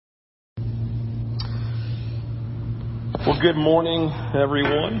Well, good morning,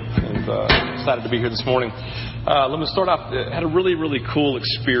 everyone, and excited to be here this morning. Let me start off. Had a really cool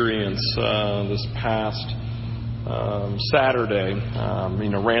experience this past Saturday.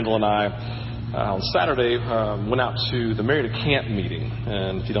 Randall and I on Saturday went out to the Married to Camp meeting,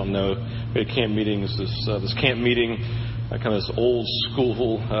 and if you don't know, Married to Camp meeting is this camp meeting, kind of this old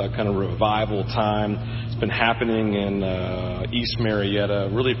school kind of revival time. It's been happening in East Marietta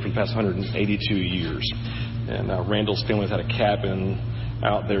really for the past 182 years. And Randall's family's had a cabin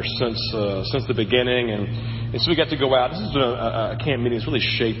out there since the beginning, and so we got to go out. This has been a camp meeting that's really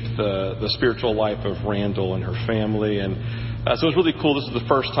shaped the spiritual life of Randall and her family, and so it was really cool. This is the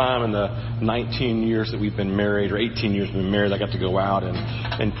first time in the 19 years that we've been married, or 18 years we've been married, I got to go out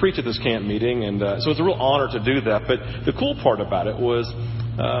and preach at this camp meeting, and so it's a real honor to do that. But the cool part about it was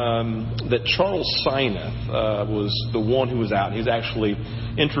that Charles Sineth was the one who was out. He was actually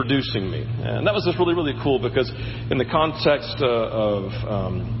introducing me, and that was just really cool because in the context of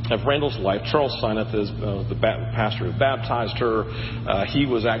Randall's life, Charles Sineth is the pastor who baptized her. He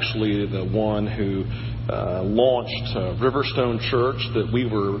was actually the one who launched Riverstone Church that we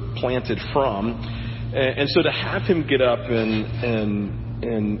were planted from, and so to have him get up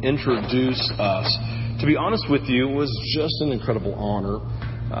and introduce us, to be honest with you, was just an incredible honor.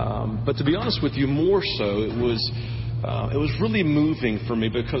 But to be honest with you, more so, it was really moving for me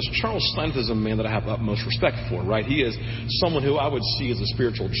because Charles Sineth is a man that I have utmost respect for, right? He is someone who I would see as a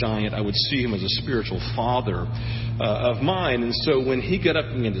spiritual giant. I would see him as a spiritual father of mine. And so when he got up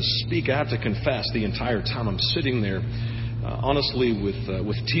and began to speak, I have to confess, the entire time I'm sitting there, honestly,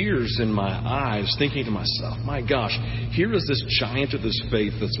 with tears in my eyes, thinking to myself, my gosh, here is this giant of this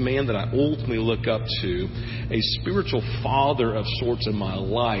faith, this man that I ultimately look up to, a spiritual father of sorts in my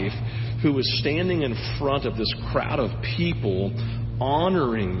life, who is standing in front of this crowd of people,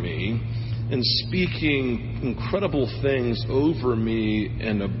 honoring me and speaking incredible things over me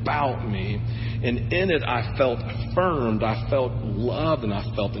and about me. And in it, I felt affirmed, I felt loved, and I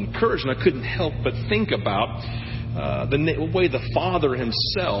felt encouraged. And I couldn't help but think about the way the Father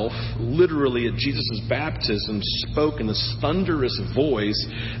himself, literally at Jesus' baptism, spoke in this thunderous voice,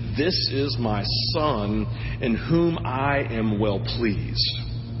 "This is my Son, in whom I am well pleased."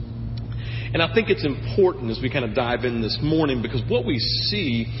 And I think it's important as we kind of dive in this morning, because what we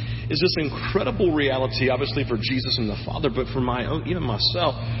see is this incredible reality, obviously for Jesus and the Father, but for my own, even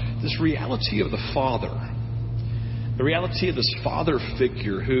myself, this reality of the Father. The reality of this Father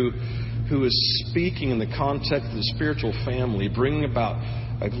figure who is speaking in the context of the spiritual family, bringing about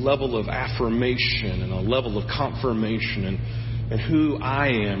a level of affirmation and a level of confirmation and who I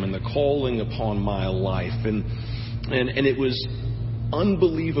am and the calling upon my life. And it was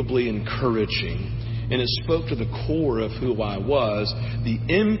unbelievably encouraging, and it spoke to the core of who I was, the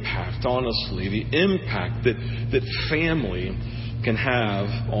impact, honestly, the impact that family can have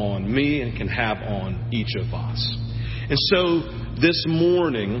on me and can have on each of us. And so this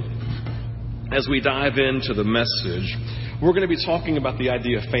morning, as we dive into the message, we're going to be talking about the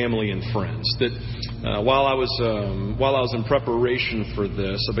idea of family and friends. That while I was in preparation for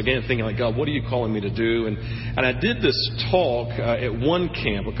this, I began thinking, like, God, what are you calling me to do? And I did this talk at one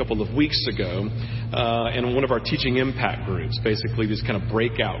camp a couple of weeks ago in one of our teaching impact groups, basically these kind of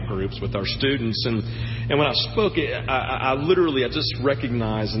breakout groups with our students. And when I spoke, I literally just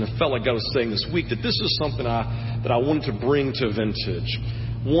recognized, and it felt like God was saying this week, that this is something that I wanted to bring to Vintage.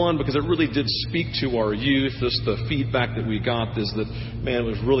 One, because it really did speak to our youth. The feedback that we got is that, man, it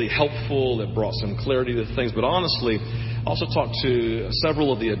was really helpful. It brought some clarity to things. But honestly, I also talked to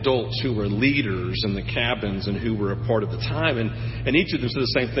several of the adults who were leaders in the cabins and who were a part of the time. And each of them said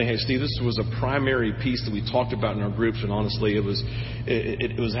the same thing. Hey, Steve, this was a primary piece that we talked about in our groups. And honestly,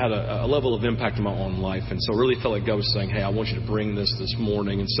 it had a level of impact in my own life. And so I really felt like God was saying, hey, I want you to bring this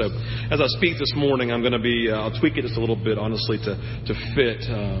morning. And so as I speak this morning, I'm going to be, I'll tweak it just a little bit, honestly, to fit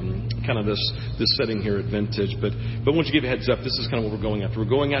kind of this setting here at Vintage. But I want you to give you a heads up. This is kind of what we're going after. We're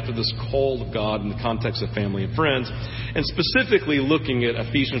going after this call of God in the context of family and friends, and specifically looking at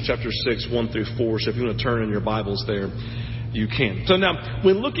Ephesians chapter 6, 1 through 4. So if you want to turn in your Bibles there, you can. So now,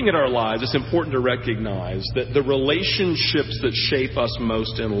 when looking at our lives, it's important to recognize that the relationships that shape us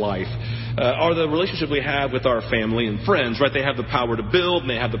most in life are the relationship we have with our family and friends, right? They have the power to build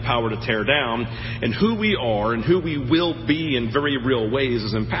and they have the power to tear down. And who we are and who we will be in very real ways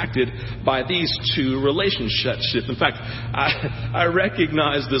is impacted by these two relationships. In fact, I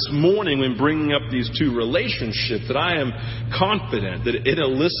recognize this morning when bringing up these two relationships that I am confident that it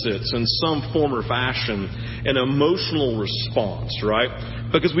elicits in some form or fashion an emotional response, right?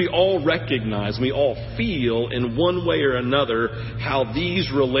 Because we all recognize, we all feel in one way or another how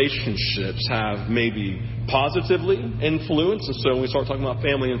these relationships have maybe positively influenced. And so when we start talking about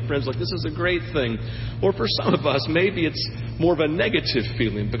family and friends, like this is a great thing. Or for some of us, maybe it's more of a negative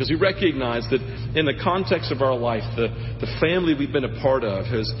feeling because we recognize that in the context of our life, the family we've been a part of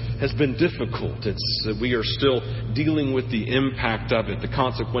has been difficult. We are still dealing with the impact of it, the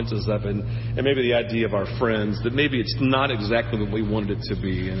consequences of it, and maybe the idea of our friends that maybe it's not exactly what we wanted it to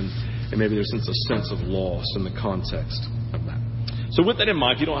be, and maybe there's a sense of loss in the context of that. So with that in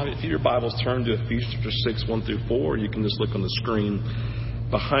mind, if you don't have it, if your Bibles, turn to Ephesians 6, 1 through 4. You can just look on the screen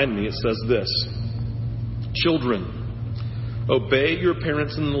behind me. It says this: Children, obey your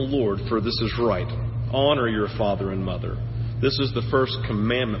parents in the Lord, for this is right. Honor your father and mother. This is the first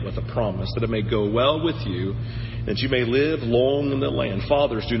commandment with a promise, that it may go well with you, and that you may live long in the land.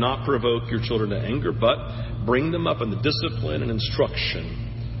 Fathers, do not provoke your children to anger, but bring them up in the discipline and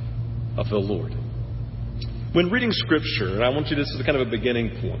instruction of the Lord. When reading Scripture, and I want you, this is kind of a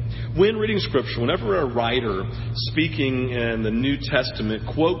beginning point. When reading Scripture, whenever a writer speaking in the New Testament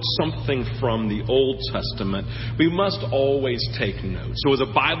quotes something from the Old Testament, we must always take note. So as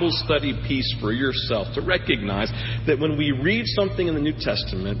a Bible study piece for yourself, to recognize that when we read something in the New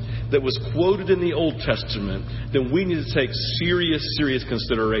Testament that was quoted in the Old Testament, then we need to take serious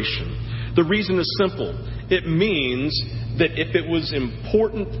consideration. The reason is simple. It means that if it was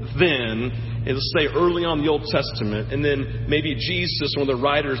important then, let's say early on in the Old Testament, and then maybe Jesus, one of the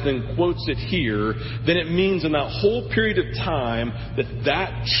writers, then quotes it here, then it means in that whole period of time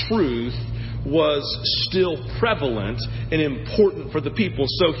that truth was still prevalent and important for the people.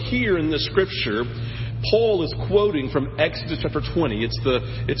 So here in this Scripture, Paul is quoting from Exodus chapter 20. It's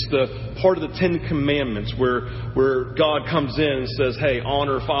the part of the Ten Commandments where God comes in and says, hey,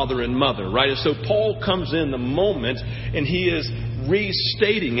 honor father and mother, right? And so Paul comes in the moment and he is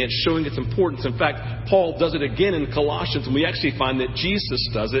restating it, showing its importance. In fact, Paul does it again in Colossians, and we actually find that Jesus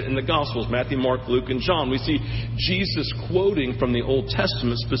does it in the Gospels, Matthew, Mark, Luke, and John. We see Jesus quoting from the Old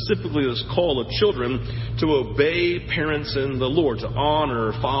Testament, specifically this call of children to obey parents in the Lord, to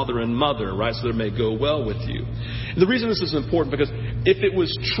honor father and mother, right, so that it may go well with you. And the reason this is important, because if it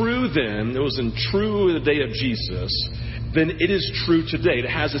was true then, it was true in the day of Jesus, then it is true today. It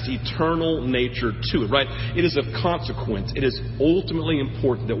has this eternal nature to it, right? It is of consequence. It is ultimately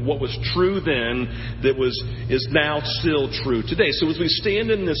important that what was true then is now still true today. So as we stand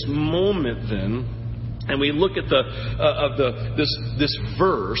in this moment then, and we look at this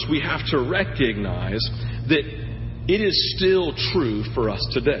verse, we have to recognize that it is still true for us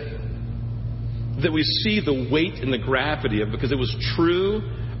today. That we see the weight and the gravity of it, because it was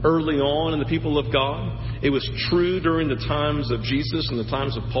true early on in the people of God. It was true during the times of Jesus and the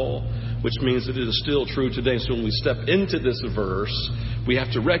times of Paul, which means that it is still true today. So when we step into this verse, we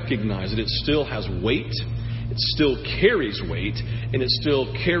have to recognize that it still has weight, it still carries weight, and it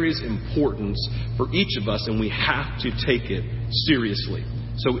still carries importance for each of us, and we have to take it seriously.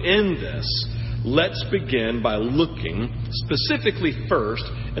 So in this, let's begin by looking specifically first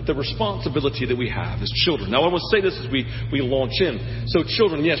at the responsibility that we have as children. Now, I want to say this as we launch in. So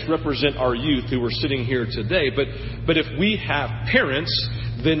children, yes, represent our youth who are sitting here today. But if we have parents,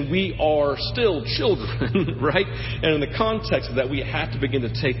 then we are still children, right? And in the context of that, we have to begin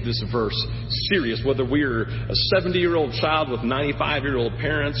to take this verse serious. Whether we're a 70-year-old child with 95-year-old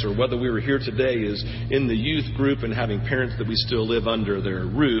parents, or whether we were here today is in the youth group and having parents that we still live under their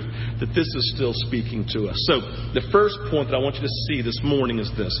roof, that this is still speaking to us. So the first point that I want you to see this morning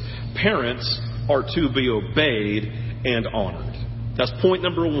is this: parents are to be obeyed and honored. That's point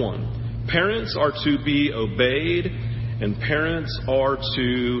number one. Parents are to be obeyed, and parents are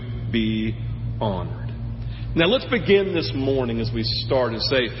to be honored. Now let's begin this morning as we start and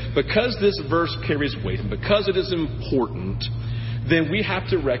say, because this verse carries weight and because it is important, then we have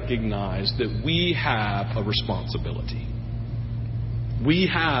to recognize that we have a responsibility. We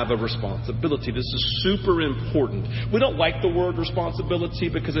have a responsibility. This is super important. We don't like the word responsibility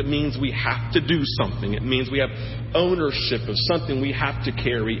because it means we have to do something. It means we have ownership of something we have to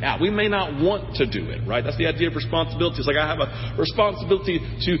carry out. We may not want to do it, right? That's the idea of responsibility. It's like I have a responsibility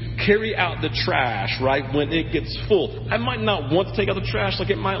to carry out the trash, right, when it gets full. I might not want to take out the trash.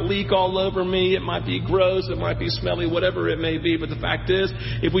 Like, it might leak all over me. It might be gross. It might be smelly, whatever it may be. But the fact is,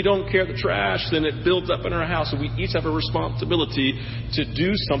 if we don't carry the trash, then it builds up in our house. And we each have a responsibility to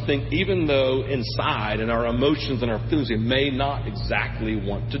do something, even though inside in our emotions and our feelings we may not exactly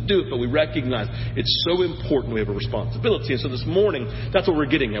want to do it, but we recognize it's so important we have a responsibility. And so this morning, that's what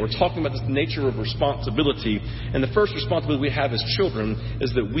we're getting at. We're talking about this nature of responsibility, and the first responsibility we have as children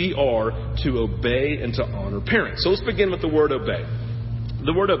is that we are to obey and to honor parents. So let's begin with the word obey.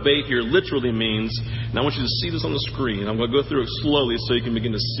 The word obey here literally means, and I want you to see this on the screen. I'm going to go through it slowly so you can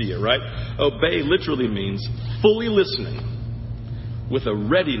begin to see it, right? Obey literally means fully listening with a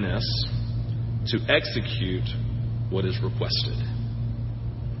readiness to execute what is requested.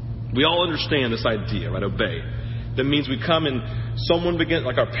 We all understand this idea, right? Obey. That means we come and someone begins,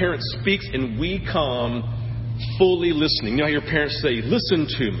 like our parent speaks, and we come fully listening. You know how your parents say, listen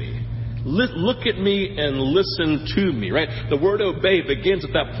to me. Look at me and listen to me, right? The word obey begins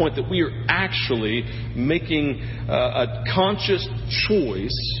at that point that we are actually making a conscious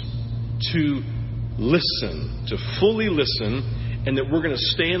choice to listen, to fully listen, and that we're going to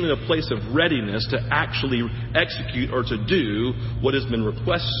stand in a place of readiness to actually execute or to do what has been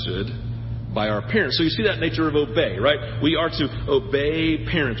requested by our parents. So you see that nature of obey, right? We are to obey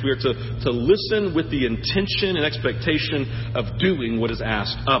parents. We are to listen with the intention and expectation of doing what is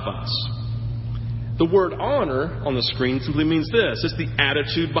asked of us. The word honor on the screen simply means this. It's the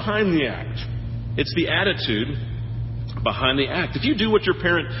attitude behind the act. It's the attitude behind the act. If you do what your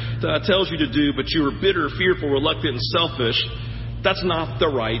parent tells you to do, but you are bitter, fearful, reluctant, and selfish, that's not the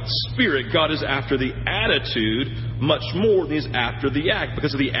right spirit. God is after the attitude much more than He's after the act.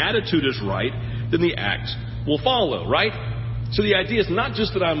 Because if the attitude is right, then the act will follow, right? So the idea is not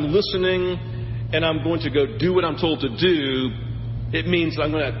just that I'm listening and I'm going to go do what I'm told to do. It means that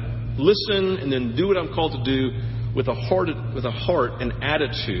I'm going to listen and then do what I'm called to do with a heart and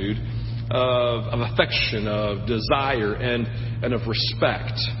attitude of affection, of desire, and of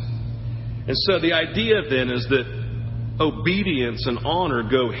respect. And so the idea then is that obedience and honor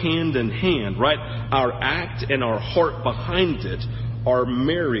go hand in hand, right? Our act and our heart behind it are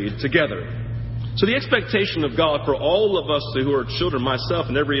married together. So the expectation of God for all of us who are children, myself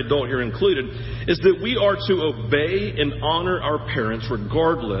and every adult here included, is that we are to obey and honor our parents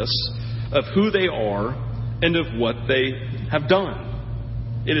regardless of who they are and of what they have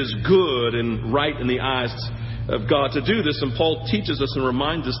done. It is good and right in the eyes of God to do this, and Paul teaches us and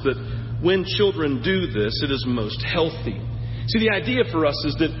reminds us that when children do this, it is most healthy. See, the idea for us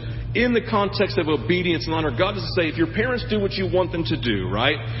is that in the context of obedience and honor, God doesn't say, if your parents do what you want them to do,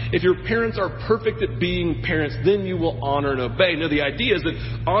 right? If your parents are perfect at being parents, then you will honor and obey. No, the idea is that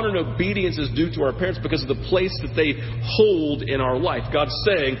honor and obedience is due to our parents because of the place that they hold in our life. God's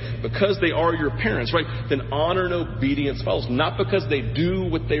saying, because they are your parents, right, then honor and obedience follows. Not because they do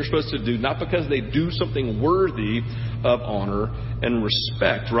what they're supposed to do, not because they do something worthy of honor and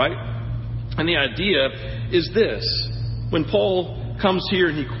respect, right? And the idea is this. When Paul comes here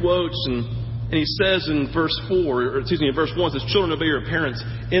and he quotes and he says in verse 1, says, children, obey your parents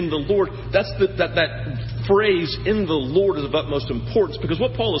in the Lord. That's that phrase, in the Lord, is of utmost importance. Because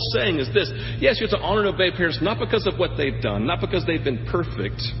what Paul is saying is this. Yes, you have to honor and obey parents, not because of what they've done, not because they've been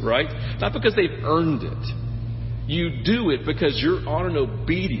perfect, right? Not because they've earned it. You do it because your honor and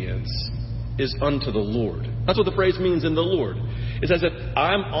obedience is unto the Lord. That's what the phrase means, in the Lord. It's as if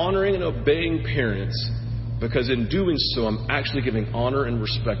I'm honoring and obeying parents because in doing so, I'm actually giving honor and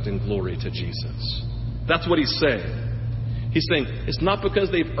respect and glory to Jesus. That's what he's saying. He's saying it's not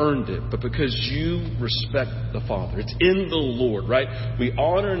because they've earned it, but because you respect the Father. It's in the Lord, right? We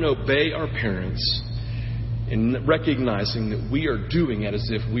honor and obey our parents in recognizing that we are doing it as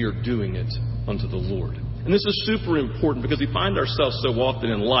if we are doing it unto the Lord. And this is super important because we find ourselves so often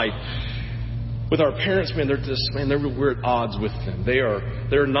in life with our parents, we're at odds with them.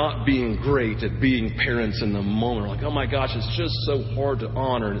 They're not being great at being parents in the moment. We're like, oh my gosh, it's just so hard to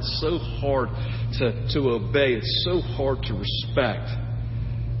honor and it's so hard to obey. It's so hard to respect.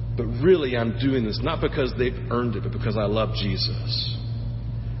 But really, I'm doing this not because they've earned it, but because I love Jesus.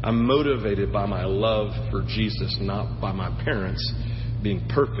 I'm motivated by my love for Jesus, not by my parents being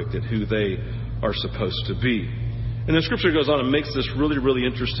perfect at who they are supposed to be. And the scripture goes on and makes this really, really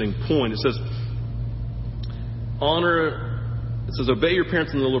interesting point. It says, obey your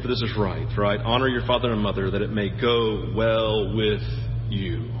parents in the Lord, for this is right? Honor your father and mother, that it may go well with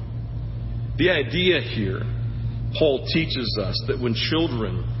you. The idea here, Paul teaches us that when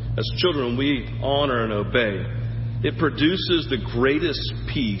as children, we honor and obey, it produces the greatest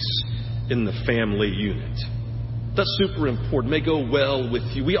peace in the family unit. That's super important. May go well with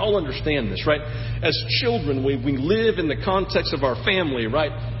you. We all understand this, right? As children, we live in the context of our family,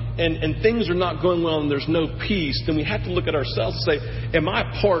 right? And things are not going well and there's no peace, then we have to look at ourselves and say, am I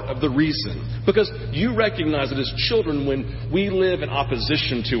part of the reason? Because you recognize that as children, when we live in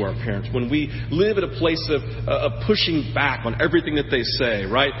opposition to our parents, when we live at a place of pushing back on everything that they say,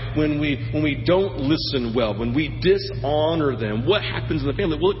 right? When we don't listen well, when we dishonor them, what happens in the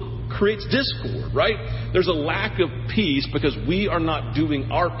family? Well, it creates discord, right? There's a lack of peace because we are not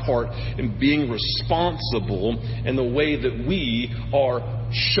doing our part in being responsible in the way that we are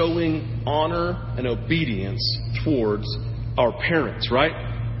showing honor and obedience towards our parents, right?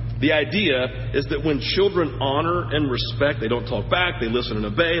 The idea is that when children honor and respect, they don't talk back, they listen and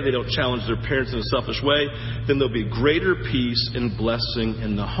obey, they don't challenge their parents in a selfish way, then there'll be greater peace and blessing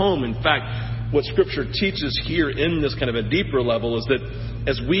in the home. In fact, what Scripture teaches here in this kind of a deeper level is that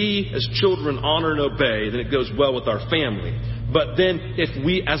as we, as children, honor and obey, then it goes well with our family. But then if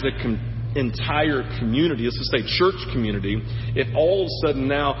we as a entire community, let's just say church community, if all of a sudden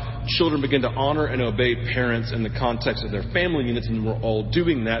now children begin to honor and obey parents in the context of their family units, and we're all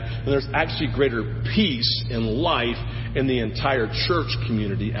doing that, then there's actually greater peace in life in the entire church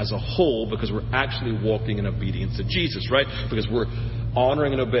community as a whole, because we're actually walking in obedience to Jesus, right? Because we're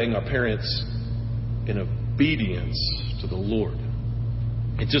honoring and obeying our parents in obedience to the Lord.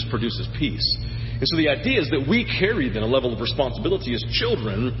 It just produces peace. And so the idea is that we carry then a level of responsibility as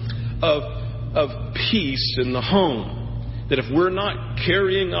children of peace in the home. That if we're not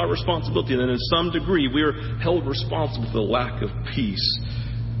carrying our responsibility, then in some degree we're held responsible for the lack of peace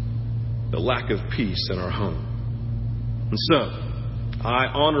in our home. And so, I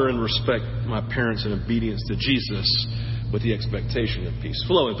honor and respect my parents in obedience to Jesus with the expectation of peace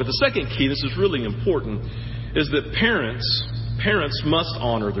flowing. But the second key, this is really important, is that parents must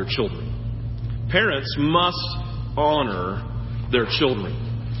honor their children. Parents must honor their children.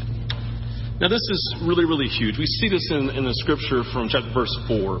 Now, this is really, really huge. We see this in the Scripture from verse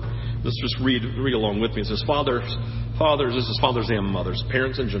 4. Let's just read along with me. It says, fathers and mothers,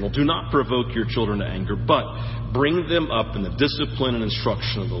 parents in general, do not provoke your children to anger, but bring them up in the discipline and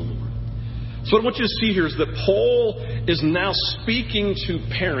instruction of the Lord. So what I want you to see here is that Paul is now speaking to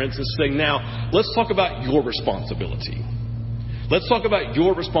parents and saying, now, let's talk about your responsibility. Let's talk about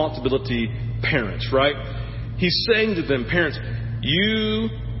your responsibility, parents, right? He's saying to them, parents, you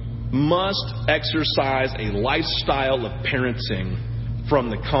must exercise a lifestyle of parenting from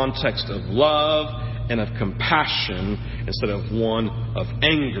the context of love and of compassion instead of one of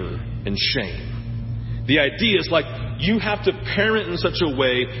anger and shame. The idea is like you have to parent in such a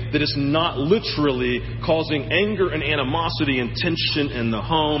way that it's not literally causing anger and animosity and tension in the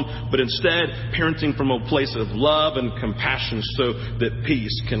home, but instead parenting from a place of love and compassion so that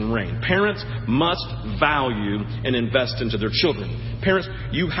peace can reign. Parents must value and invest into their children. Parents,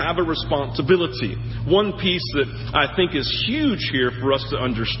 you have a responsibility. One piece that I think is huge here for us to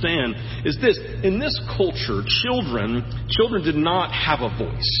understand is this. In this culture, children did not have a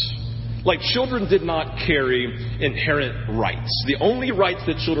voice. Like, children did not carry inherent rights. The only rights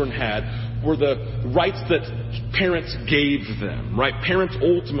that children had were the rights that parents gave them, right? Parents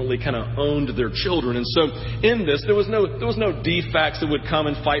ultimately kind of owned their children. And so in this, there was no defects that would come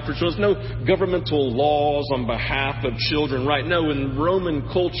and fight for children. There was no governmental laws on behalf of children, right? No, in Roman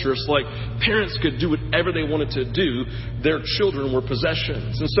culture, it's like parents could do whatever they wanted to do. Their children were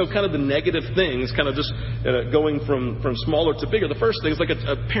possessions. And so kind of the negative things, kind of just going from smaller to bigger. The first thing is like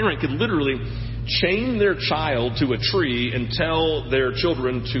a parent could literally chain their child to a tree and tell their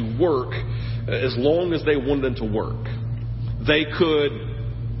children to work as long as they wanted them to work. They could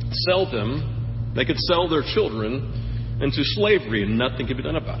sell their children into slavery and nothing could be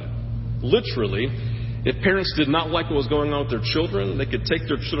done about it. Literally, if parents did not like what was going on with their children, they could take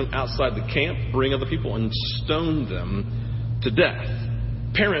their children outside the camp, bring other people, and stone them to death.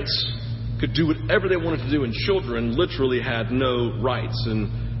 Parents could do whatever they wanted to do, and children literally had no rights and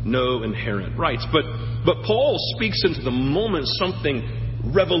no inherent rights. But Paul speaks into the moment something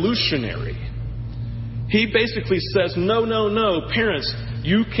revolutionary. He basically says, no, parents,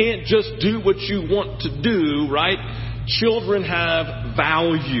 you can't just do what you want to do, right? Children have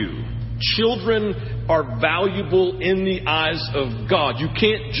value. Children are valuable in the eyes of God. You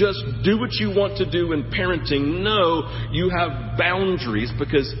can't just do what you want to do in parenting. No, you have boundaries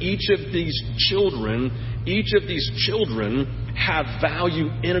because each of these children have value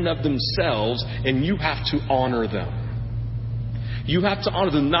in and of themselves, and you have to honor them. You have to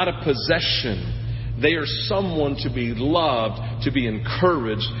honor them, not a possession. They are someone to be loved, to be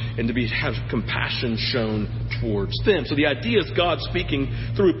encouraged, and to have compassion shown towards them. So the idea is God speaking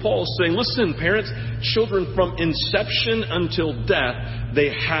through Paul saying, listen, parents, children from inception until death, they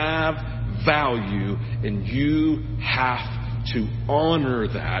have value, and you have to honor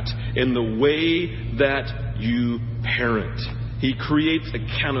that in the way that you parent. He creates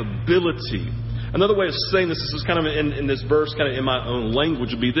accountability. Another way of saying this is kind of in this verse, kind of in my own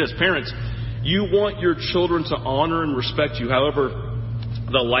language, would be this. Parents, you want your children to honor and respect you. However,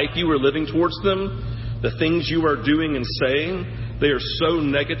 the life you are living towards them, the things you are doing and saying, They are so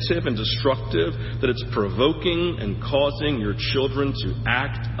negative and destructive that it's provoking and causing your children to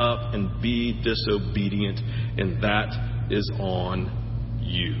act up and be disobedient, and that is on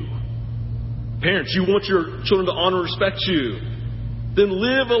you. Parents, you want your children to honor and respect you. Then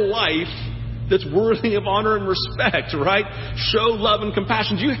live a life that's worthy of honor and respect, right? Show love and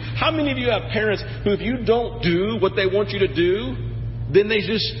compassion. How many of you have parents who, if you don't do what they want you to do, then they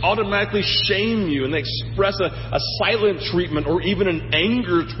just automatically shame you and they express a silent treatment or even an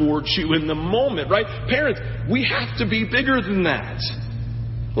anger towards you in the moment, right? Parents, we have to be bigger than that.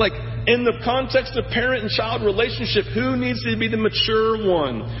 Like, in the context of parent and child relationship, who needs to be the mature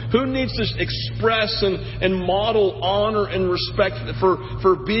one? Who needs to express and model honor and respect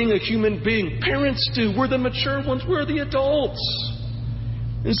for being a human being? Parents do. We're the mature ones. We're the adults.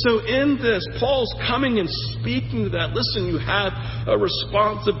 And so in this, Paul's coming and speaking to that. Listen, you have a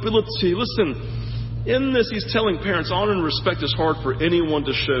responsibility. Listen, in this, he's telling parents, honor and respect is hard for anyone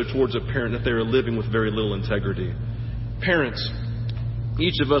to show towards a parent if they are living with very little integrity. Parents,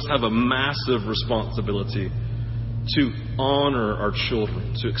 each of us have a massive responsibility to honor our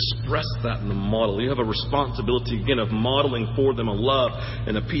children, to express that in the model. You have a responsibility, again, of modeling for them a love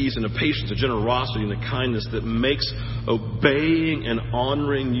and a peace and a patience, a generosity and a kindness that makes obeying and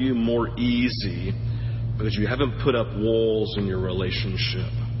honoring you more easy because you haven't put up walls in your relationship.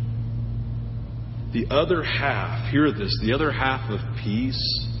 The other half, hear this, the other half of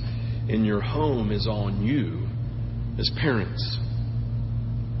peace in your home is on you as parents.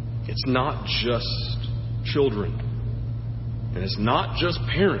 It's not just children. And it's not just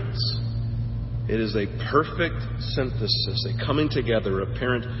parents. It is a perfect synthesis, a coming together of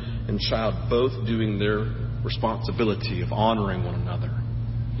parent and child both doing their responsibility of honoring one another,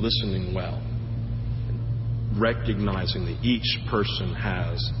 listening well, and recognizing that each person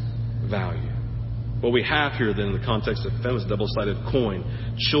has value. What we have here then in the context of family is a double-sided coin.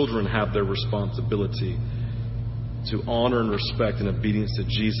 Children have their responsibility to honor and respect and obedience to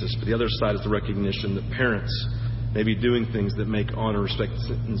Jesus. But the other side is the recognition that parents may be doing things that make honor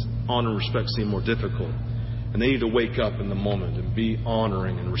and respect seem more difficult. And they need to wake up in the moment and be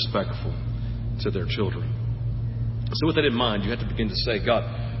honoring and respectful to their children. So with that in mind, you have to begin to say,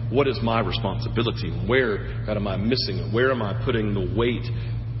 God, what is my responsibility? Where, God, am I missing it? Where am I putting the weight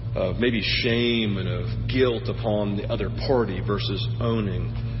of maybe shame and of guilt upon the other party versus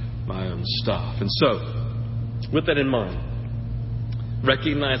owning my own stuff? And so, with that in mind,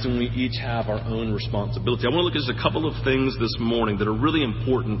 recognizing we each have our own responsibility, I want to look at just a couple of things this morning that are really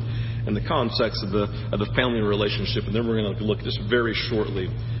important in the context of the family relationship, and then we're going to look at just very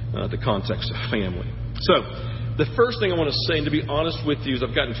shortly the context of family. So, the first thing I want to say, and to be honest with you, as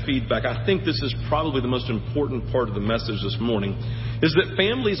I've gotten feedback, I think this is probably the most important part of the message this morning, is that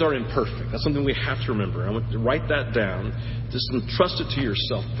families are imperfect. That's something we have to remember. I want to write that down. Just entrust it to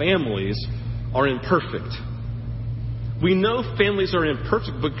yourself. Families are imperfect. We know families are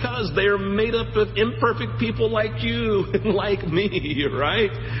imperfect because they are made up of imperfect people like you and like me, right?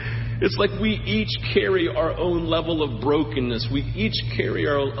 It's like we each carry our own level of brokenness. We each carry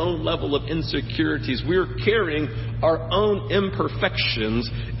our own level of insecurities. We're carrying our own imperfections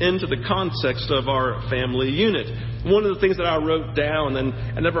into the context of our family unit. One of the things that I wrote down, and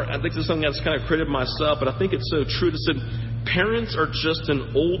I think this is something that's kind of credited myself, but I think it's so true, to say parents are just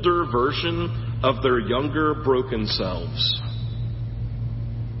an older version of their younger broken selves.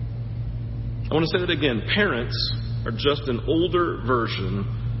 I want to say that again. Parents are just an older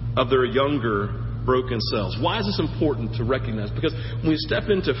version of their younger broken selves. Why is this important to recognize? Because when we step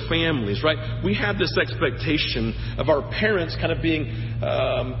into families, right, we have this expectation of our parents kind of being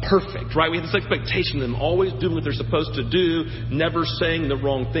perfect, right? We have this expectation of them always doing what they're supposed to do, never saying the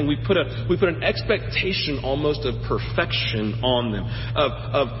wrong thing. We put an expectation almost of perfection on them,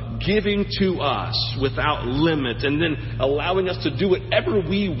 of giving to us without limit, and then allowing us to do whatever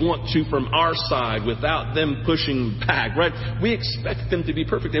we want to from our side without them pushing back, right? We expect them to be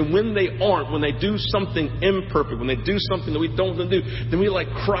perfect, and when they aren't, when they do something imperfect, when they do something that we don't want to do, then we like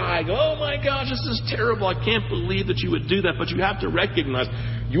cry, oh my gosh, this is terrible, I can't believe that you would do that. But you have to recognize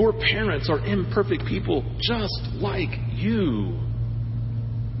your parents are imperfect people just like you.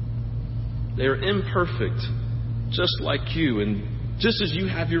 They're imperfect just like you. And just as you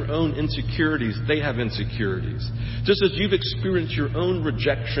have your own insecurities, they have insecurities. Just as you've experienced your own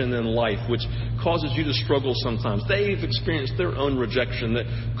rejection in life, which causes you to struggle sometimes, they've experienced their own rejection that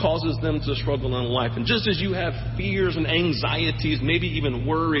causes them to struggle in life. And just as you have fears and anxieties, maybe even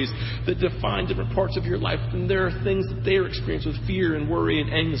worries that define different parts of your life, then there are things that they're experiencing with fear and worry and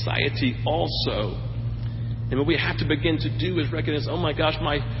anxiety also. And what we have to begin to do is recognize, oh my gosh,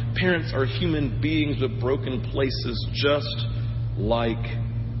 my parents are human beings with broken places just like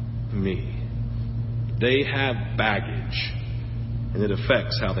me. They have baggage, and it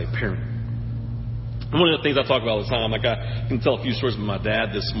affects how they parent. One of the things I talk about all the time, like I can tell a few stories with my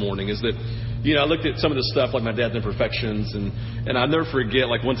dad this morning, is that, I looked at some of the stuff like my dad's imperfections, and I'll never forget,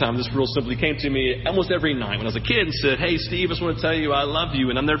 like one time this real simply came to me almost every night when I was a kid and said, hey, Steve, I just want to tell you I love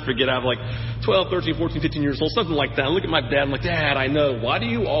you. And I'll never forget, I was like 12, 13, 14, 15 years old, something like that. I look at my dad, I'm like, Dad, I know. Why do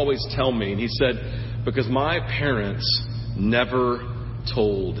you always tell me? And he said, because my parents never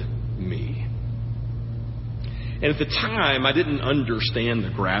told me. And at the time, I didn't understand the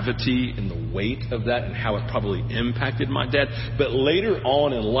gravity and the weight of that and how it probably impacted my dad. But later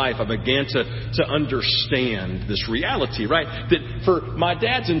on in life, I began to understand this reality, right? That for my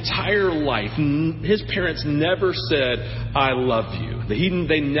dad's entire life, his parents never said, I love you.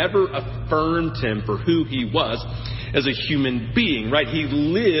 They never affirmed him for who he was as a human being, right? He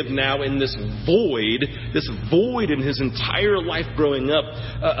lived now in this void in his entire life growing up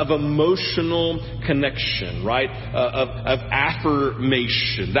of emotional connection, right? Of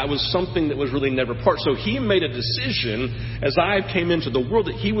affirmation. That was something that was really never part. So he made a decision as I came into the world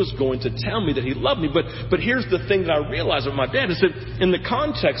that he was going to tell me that he loved me. But here's the thing that I realized with my dad is that in the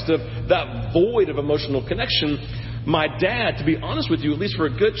context of that void of emotional connection, my dad, to be honest with you, at least for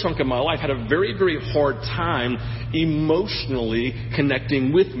a good chunk of my life, had a very, very hard time emotionally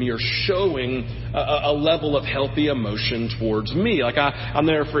connecting with me or showing a level of healthy emotion towards me. Like I'll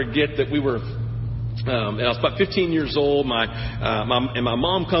never forget that we were, and I was about 15 years old. My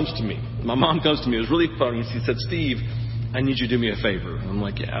mom comes to me. My mom comes to me. It was really funny. She said, Steve, I need you to do me a favor. And I'm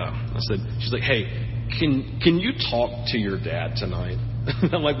like, yeah. She's like, hey, can you talk to your dad tonight?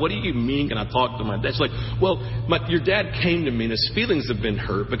 I'm like, what do you mean? Can I talk to my dad? She's like, well, your dad came to me and his feelings have been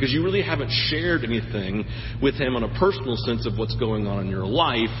hurt because you really haven't shared anything with him on a personal sense of what's going on in your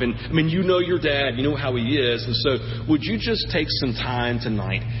life. And I mean, you know your dad, you know how he is. And so would you just take some time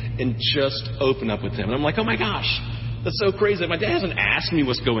tonight and just open up with him? And I'm like, oh my gosh, that's so crazy. My dad hasn't asked me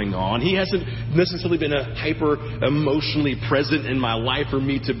what's going on. He hasn't necessarily been hyper emotionally present in my life for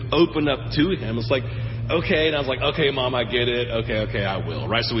me to open up to him. It's like, okay. And I was like, okay, Mom, I get it. Okay, I will.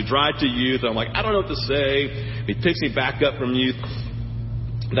 Right. So we drive to youth. And I'm like, I don't know what to say. He picks me back up from youth.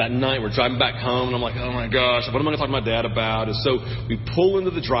 That night we're driving back home and I'm like, oh my gosh, what am I going to talk to my dad about? And so we pull into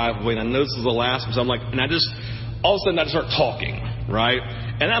the driveway and I know this is the last one. So I'm like, and all of a sudden I just start talking. Right.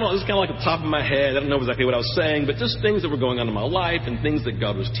 And it's kind of like the top of my head. I don't know exactly what I was saying, but just things that were going on in my life and things that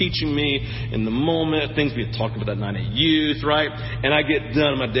God was teaching me in the moment, things we had talked about that night at youth, right? And I get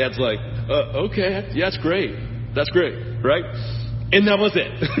done and my dad's like, okay, yeah, that's great. That's great, right? And that was it,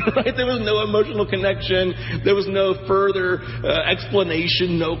 right? There was no emotional connection. There was no further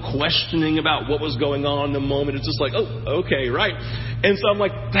explanation, no questioning about what was going on in the moment. It's just like, oh, okay, right? And so I'm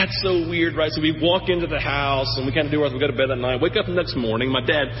like, that's so weird, right? So we walk into the house and we kind of do our, we go to bed that night. Wake up the next morning. My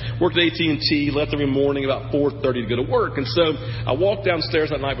dad worked at AT&T, left every morning about 4:30 to go to work. And so I walked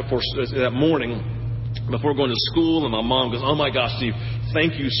downstairs that night that morning before going to school, and my mom goes, oh my gosh, Steve,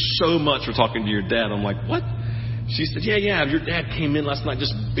 thank you so much for talking to your dad. I'm like, what? She said, yeah, your dad came in last night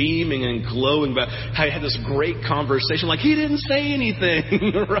just beaming and glowing about how he had this great conversation. Like, he didn't say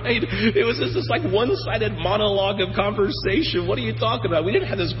anything, right? It was just this like one-sided monologue of conversation. What are you talking about? We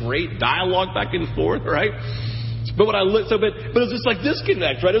didn't have this great dialogue back and forth, right? But it was just like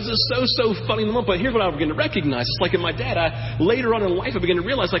disconnect, right? It was just so funny in the moment. But here's what I began to recognize. It's like in my dad, later on in life, I began to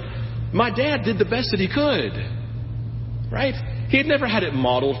realize, like, my dad did the best that he could, right? He had never had it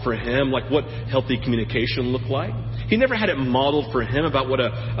modeled for him, like what healthy communication looked like. He never had it modeled for him about what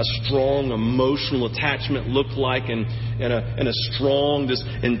a strong emotional attachment looked like and a strong, this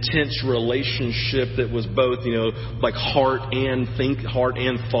intense relationship that was both, like heart and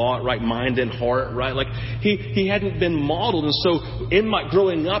thought, right? Mind and heart, right? Like he hadn't been modeled. And so in my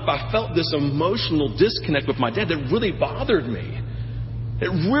growing up, I felt this emotional disconnect with my dad that really bothered me. It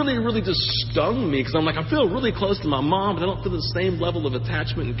really, really just stung me because I'm like, I feel really close to my mom, but I don't feel the same level of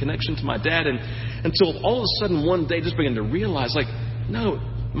attachment and connection to my dad. And until all of a sudden one day just began to realize, like, no,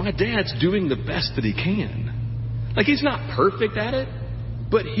 my dad's doing the best that he can. Like, he's not perfect at it,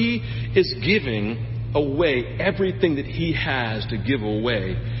 but he is giving away everything that he has to give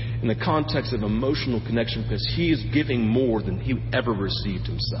away in the context of emotional connection because he is giving more than he ever received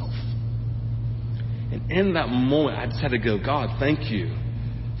himself. And in that moment, I just had to go, God, thank you.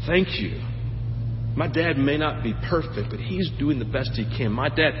 Thank you. My dad may not be perfect, but he's doing the best he can. My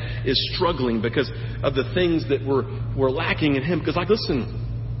dad is struggling because of the things that were lacking in him. Because, like,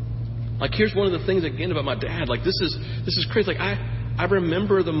 listen, like, here's one of the things again about my dad. Like, this is crazy. Like, I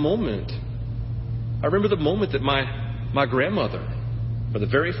remember the moment. I remember the moment that my grandmother, for the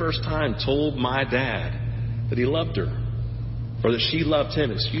very first time, told my dad that he loved her. or that she loved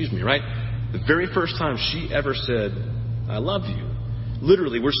him, right? The very first time she ever said, I love you.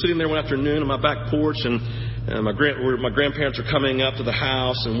 Literally, we're sitting there one afternoon on my back porch, and my grandparents are coming up to the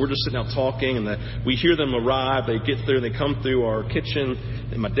house, and we're just sitting out talking, and we hear them arrive. They get there, and they come through our kitchen,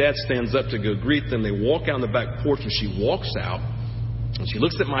 and my dad stands up to go greet them. They walk out on the back porch, and she walks out. And she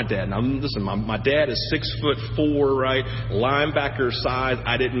looks at my dad. Now, listen, my dad is 6'4", right? Linebacker size.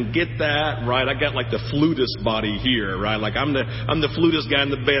 I didn't get that, right? I got like the flutist body here, right? Like I'm the flutist guy in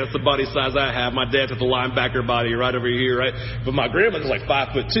the band. That's the body size I have. My dad's got the linebacker body right over here, right? But my grandmother's like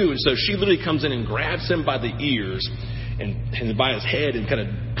 5'2", and so she literally comes in and grabs him by the ears and by his head and kind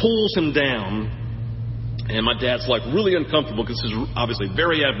of pulls him down. And my dad's like really uncomfortable because this is obviously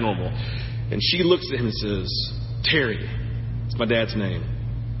very abnormal. And she looks at him and says, Terry. It's my dad's name.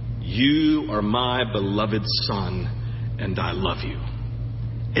 You are my beloved son, and I love you.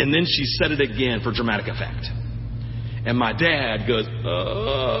 And then she said it again for dramatic effect. And my dad goes, and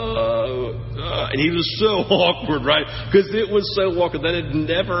he was so awkward, right? Because it was so awkward. That had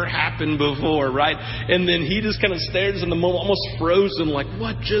never happened before, right? And then he just kind of stares in the moment, almost frozen, like,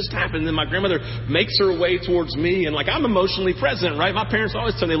 what just happened? And then my grandmother makes her way towards me, and like, I'm emotionally present, right? My parents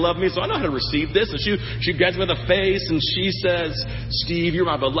always tell me they love me, so I know how to receive this. And she grabs me by the face, and she says, Steve, you're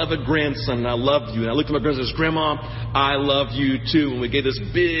my beloved grandson, and I love you. And I looked at my grandson and said, Grandma, I love you too. And we gave this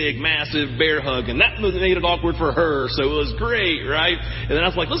big, massive bear hug, and that made it awkward for her. So it was great, right? And then I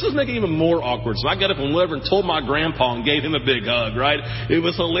was like, let's just make it even more awkward. So I got up and whatever and told my grandpa and gave him a big hug, right? It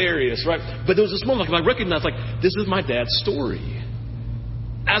was hilarious, right? But there was this moment like I recognized, like, this is my dad's story.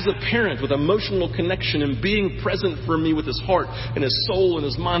 As a parent with emotional connection and being present for me with his heart and his soul and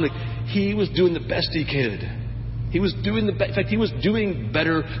his mind, like, he was doing the best he could. He was doing in fact, he was doing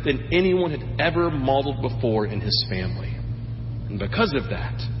better than anyone had ever modeled before in his family. And because of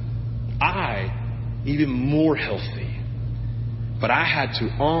that, even more healthy. But I had to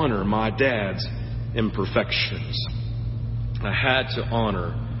honor my dad's imperfections. I had to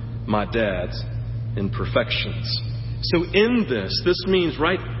honor my dad's imperfections. So in this means,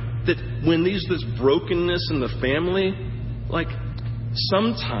 right, that when this brokenness in the family, like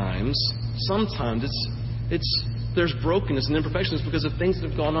sometimes there's brokenness and imperfections because of things that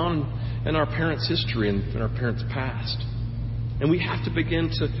have gone on in our parents' history and in our parents' past. And we have to begin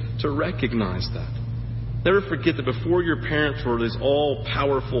to recognize that. Never forget that before your parents were these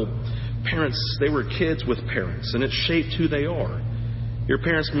all-powerful parents, they were kids with parents, and it shaped who they are. Your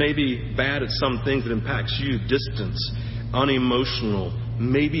parents may be bad at some things that impacts you, distance, unemotional,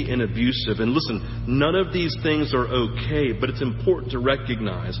 maybe and abusive. And listen, none of these things are okay, but it's important to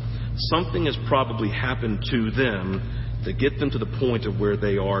recognize something has probably happened to them to get them to the point of where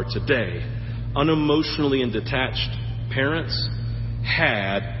they are today. Unemotionally and detached parents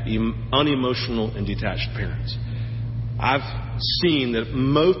had unemotional and detached parents. I've seen that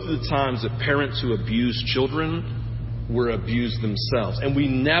most of the times that parents who abuse children were abused themselves. And we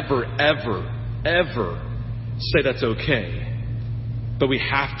never, ever, ever say that's okay. But we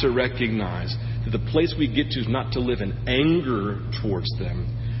have to recognize that the place we get to is not to live in anger towards them,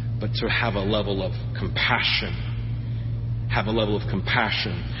 but to have a level of compassion. Have a level of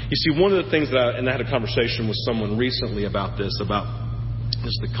compassion. You see, one of the things I had a conversation with someone recently about this, about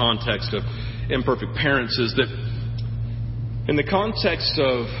just the context of imperfect parents, is that in the context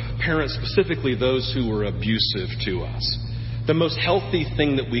of parents, specifically those who were abusive to us, the most healthy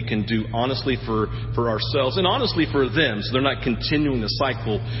thing that we can do, honestly, for ourselves and honestly for them, so they're not continuing the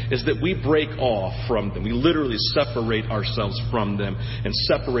cycle, is that we break off from them. We literally separate ourselves from them and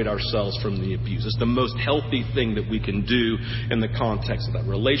separate ourselves from the abuse. It's the most healthy thing that we can do in the context of that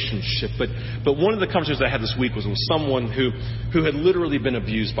relationship. But one of the conversations I had this week was with someone who had literally been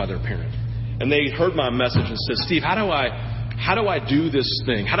abused by their parent. And they heard my message and said, Steve, how do I do this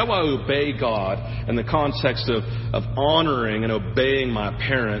thing? How do I obey God in the context of honoring and obeying my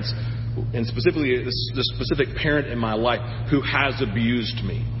parents, and specifically the specific parent in my life who has abused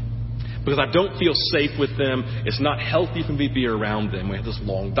me? Because I don't feel safe with them. It's not healthy for me to be around them. We had this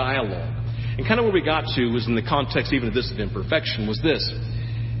long dialogue. And kind of where we got to was in the context even of this imperfection was this.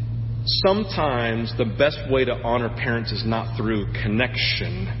 Sometimes the best way to honor parents is not through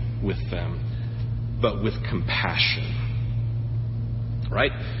connection with them, but with compassion.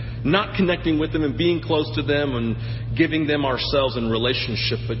 Right? Not connecting with them and being close to them and giving them ourselves in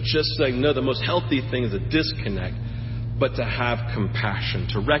relationship, but just saying, no, the most healthy thing is a disconnect, but to have compassion,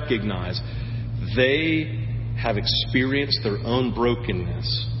 to recognize they have experienced their own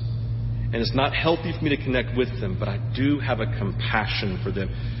brokenness. And it's not healthy for me to connect with them, but I do have a compassion for them,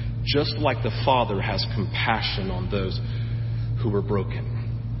 just like the Father has compassion on those who are broken.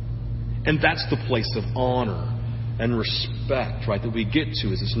 And that's the place of honor. and respect, right, that we get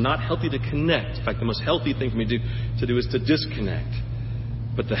to is it's not healthy to connect. In fact, the most healthy thing for me to do is to disconnect.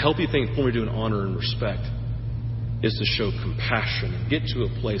 But the healthy thing for me to do in honor and respect is to show compassion and get to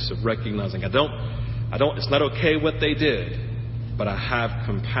a place of recognizing it's not okay what they did, but I have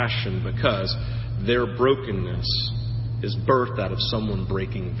compassion because their brokenness is birthed out of someone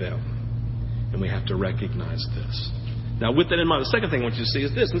breaking them. And we have to recognize this. Now, with that in mind, the second thing I want you to see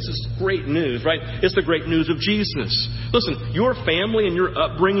is this. This is great news, right? It's the great news of Jesus. Listen, your family and your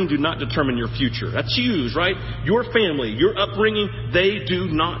upbringing do not determine your future. That's huge, right? Your family, your upbringing, they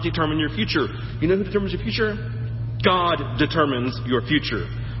do not determine your future. You know who determines your future? God determines your future.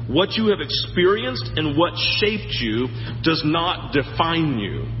 What you have experienced and what shaped you does not define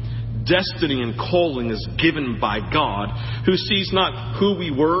you. Destiny and calling is given by God, who sees not who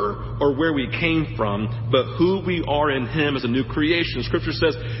we were or where we came from, but who we are in Him as a new creation. Scripture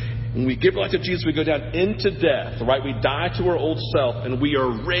says, when we give life to Jesus, we go down into death, right? We die to our old self and we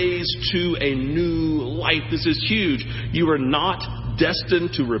are raised to a new life. This is huge. You are not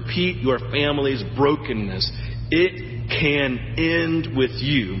destined to repeat your family's brokenness. It can end with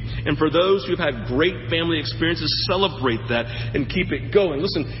you. And for those who've had great family experiences, celebrate that and keep it going.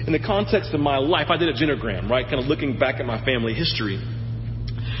 Listen, in the context of my life, I did a genogram, right? Kind of looking back at my family history.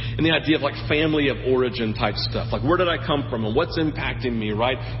 And the idea of like family of origin type stuff. Like, where did I come from and what's impacting me,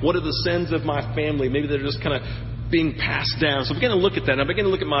 right? What are the sins of my family? Maybe they're just kind of being passed down. So I began to look at that. And I began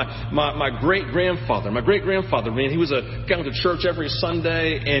to look at my great-grandfather. My great-grandfather, man, he was a guy who went to church every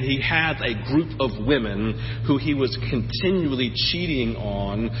Sunday, and he had a group of women who he was continually cheating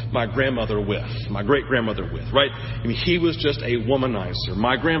on my grandmother with, my great-grandmother with, right? I mean, he was just a womanizer.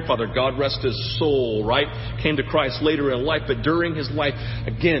 My grandfather, God rest his soul, right, came to Christ later in life, but during his life,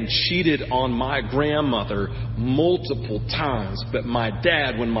 again, cheated on my grandmother multiple times. But my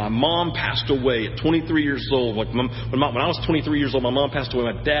dad, when my mom passed away at 23 years old, like when I was 23 years old, my mom passed away.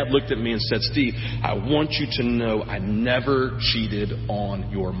 My dad looked at me and said, "Steve, I want you to know I never cheated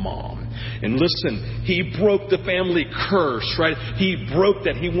on your mom." And listen, he broke the family curse, right? He broke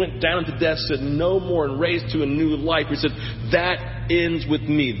that. He went down to death, said no more, and raised to a new life. He said, that ends with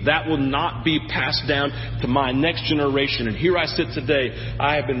me. That will not be passed down to my next generation. And here I sit today.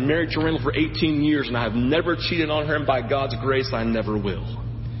 I have been married to Randall for 18 years, and I have never cheated on her. And by God's grace, I never will.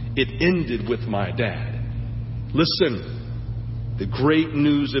 It ended with my dad. Listen, the great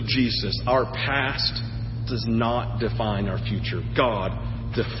news of Jesus, our past does not define our future. God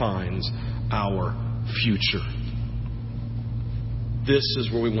defines our future. This is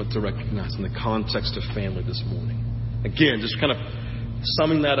where we want to recognize in the context of family this morning. Again, just kind of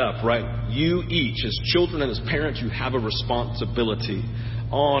summing that up, right? You each, as children and as parents, you have a responsibility,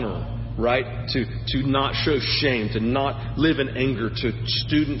 honor, right? To not show shame, to not live in anger. To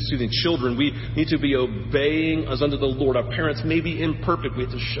students, to the children, we need to be obeying as unto the Lord. Our parents may be imperfect. We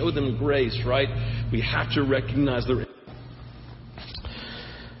have to show them grace, right? We have to recognize their...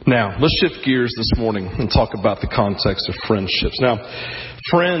 Now, let's shift gears this morning and talk about the context of friendships. Now,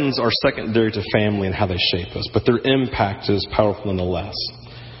 friends are secondary to family and how they shape us, but their impact is powerful nonetheless.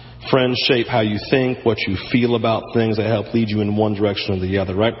 Friends shape how you think, what you feel about things. They help lead you in one direction or the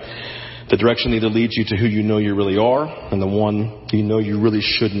other, right? The direction either leads you to who you know you really are and the one you know you really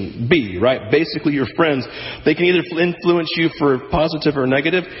shouldn't be, right? Basically, your friends, they can either influence you for positive or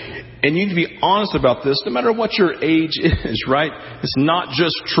negative. And you need to be honest about this, no matter what your age is, right? It's not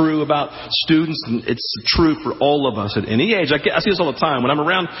just true about students. It's true for all of us at any age. I see this all the time.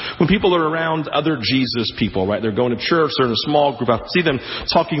 When people are around other Jesus people, right? They're going to church, they're in a small group. I see them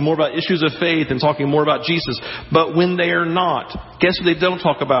talking more about issues of faith and talking more about Jesus. But when they are not, guess what they don't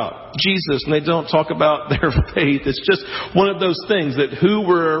talk about? Jesus. And they don't talk about their faith. It's just one of those things that who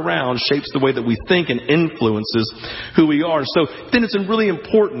we're around shapes the way that we think and influences who we are. So then it's really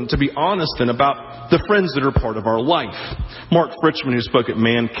important to be honest then about the friends that are part of our life. Mark Fritchman, who spoke at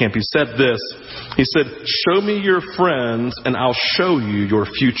Man Camp, he said this. He said, "Show me your friends and I'll show you your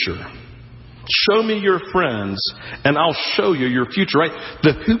future." Show me your friends and I'll show you your future, right?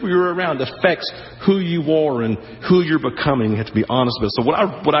 The who you're around affects who you are and who you're becoming. You have to be honest with it. So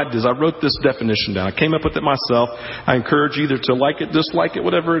what I did is I wrote this definition down. I came up with it myself. I encourage you either to like it, dislike it,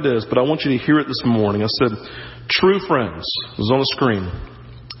 whatever it is, but I want you to hear it this morning. I said, true friends, it was on the screen.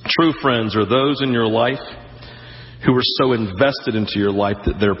 True friends are those in your life who are so invested into your life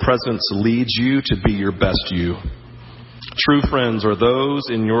that their presence leads you to be your best you. True friends are those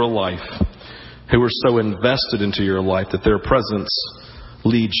in your life who are so invested into your life that their presence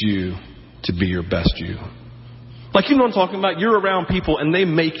leads you to be your best you. Like, you know what I'm talking about? You're around people and they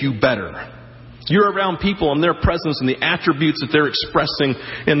make you better. You're around people and their presence and the attributes that they're expressing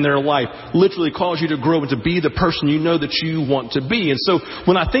in their life literally cause you to grow and to be the person you know that you want to be. And so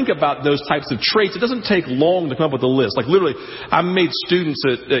when I think about those types of traits, it doesn't take long to come up with a list. Like literally, I made students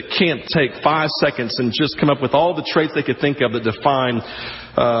that can't take 5 seconds and just come up with all the traits they could think of that define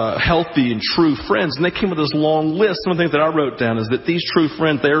healthy and true friends. And they came with this long list. Some of the things that I wrote down is that these true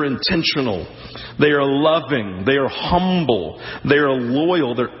friends, they're intentional. They are loving. They are humble. They are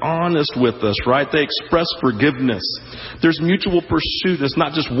loyal. They're honest with us, right? They express forgiveness. There's mutual pursuit. It's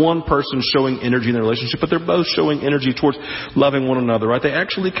not just one person showing energy in their relationship, but they're both showing energy towards loving one another, right? They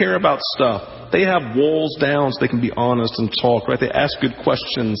actually care about stuff. They have walls down so they can be honest and talk, right? They ask good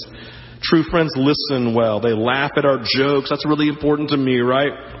questions. True friends listen well. They laugh at our jokes. That's really important to me,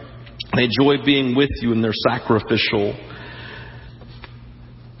 right? They enjoy being with you and they're sacrificial.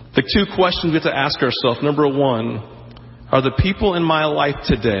 The 2 questions we have to ask ourselves. Number 1, are the people in my life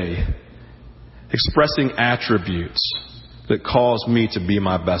today expressing attributes that cause me to be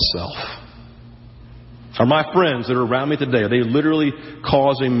my best self? Are my friends that are around me today, are they literally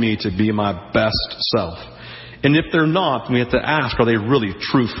causing me to be my best self? And if they're not, then we have to ask, are they really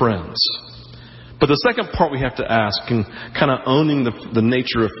true friends? But the second part we have to ask, and kind of owning the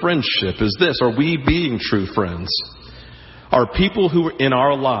nature of friendship, is this: are we being true friends? Are people who are in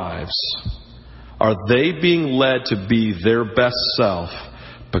our lives, are they being led to be their best self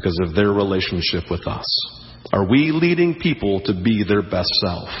because of their relationship with us? Are we leading people to be their best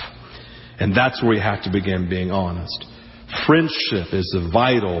self? And that's where we have to begin being honest. Friendship is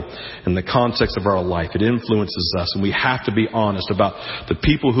vital in the context of our life. It influences us, and we have to be honest about the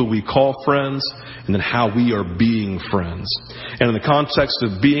people who we call friends and then how we are being friends. And in the context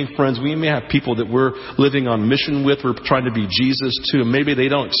of being friends, we may have people that we're living on mission with, we're trying to be Jesus too, and maybe they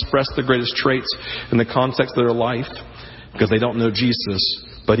don't express the greatest traits in the context of their life because they don't know Jesus.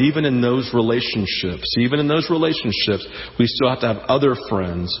 But even in those relationships, we still have to have other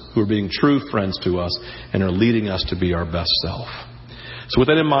friends who are being true friends to us and are leading us to be our best self. So with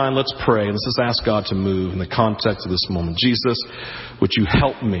that in mind, let's pray and let's just ask God to move in the context of this moment. Jesus, would you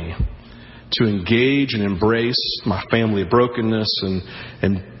help me to engage and embrace my family brokenness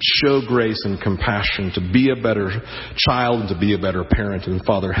and show grace and compassion to be a better child and to be a better parent. And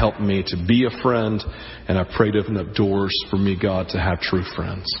Father, help me to be a friend. And I pray to open up doors for me, God, to have true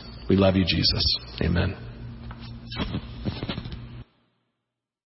friends. We love you, Jesus. Amen.